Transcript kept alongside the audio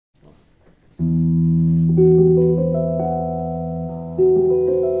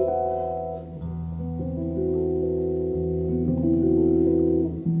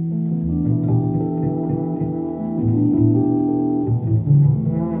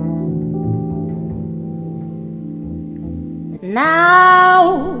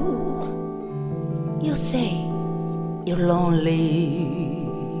Now you say you're lonely.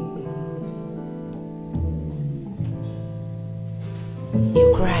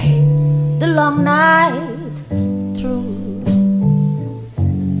 You cry the long night through.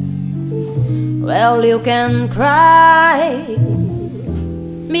 Well, you can cry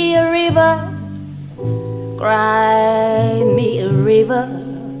me a river, cry me a river.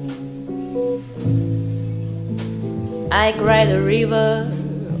 I cry the river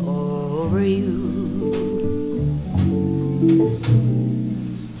over you.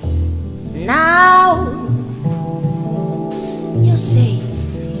 Now you say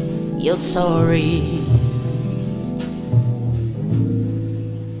you're sorry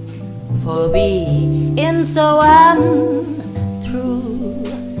for being so untrue.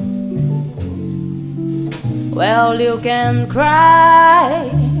 Well, you can cry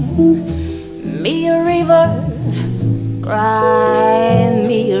me a river, cry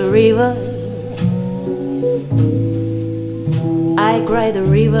me a river. I cry the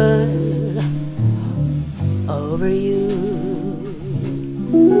river over you.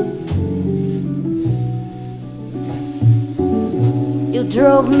 You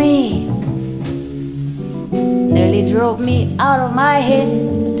drove me, nearly drove me out of my head.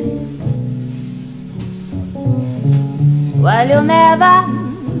 While you never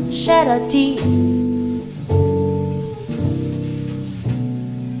shed a tear.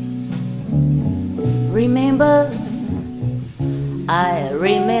 Remember, I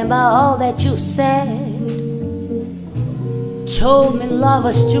remember all that you said. Told me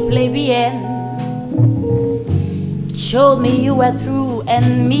lovers to play bien. Told me you were through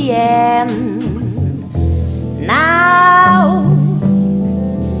and me and now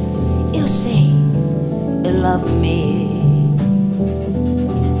you say you love me.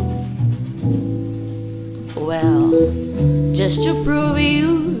 Well, just to prove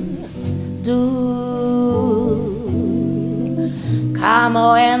you do, come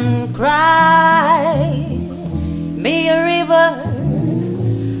on and cry me a river,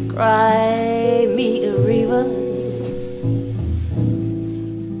 cry me a river.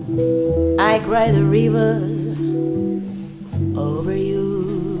 I cry the river over you.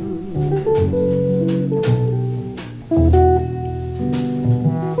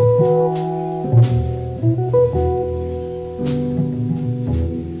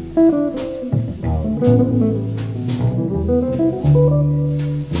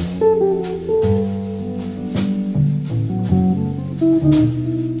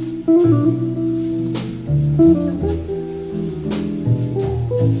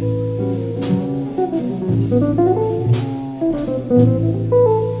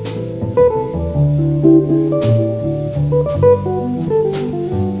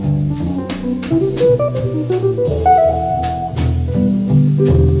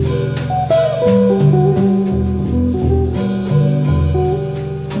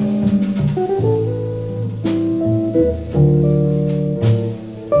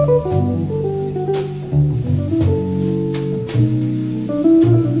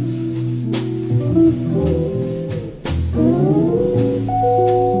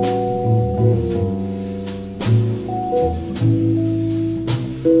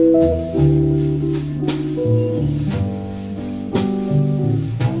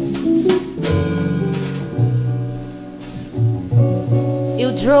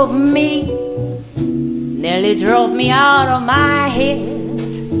 Drove me, nearly drove me out of my head.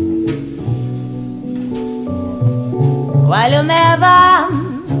 While you never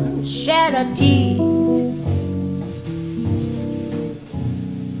shed a tear.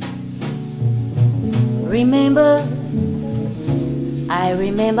 Remember, I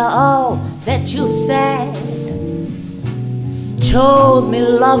remember all that you said. Told me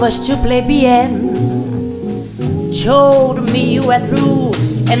lovers to play bien. Told me you were through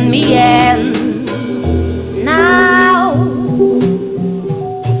and me and now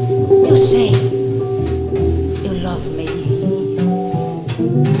you say you love me.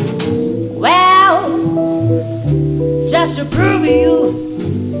 Well, just to prove you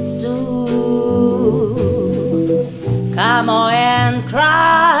do, come on and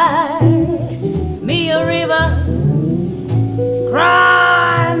cry me a river,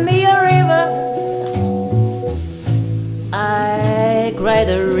 cry me a river. I cry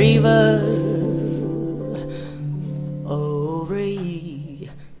the river over you.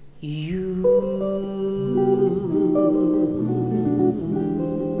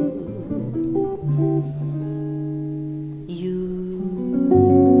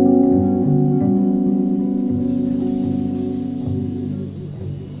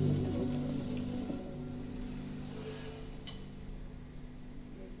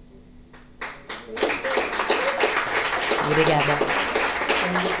 Obrigada.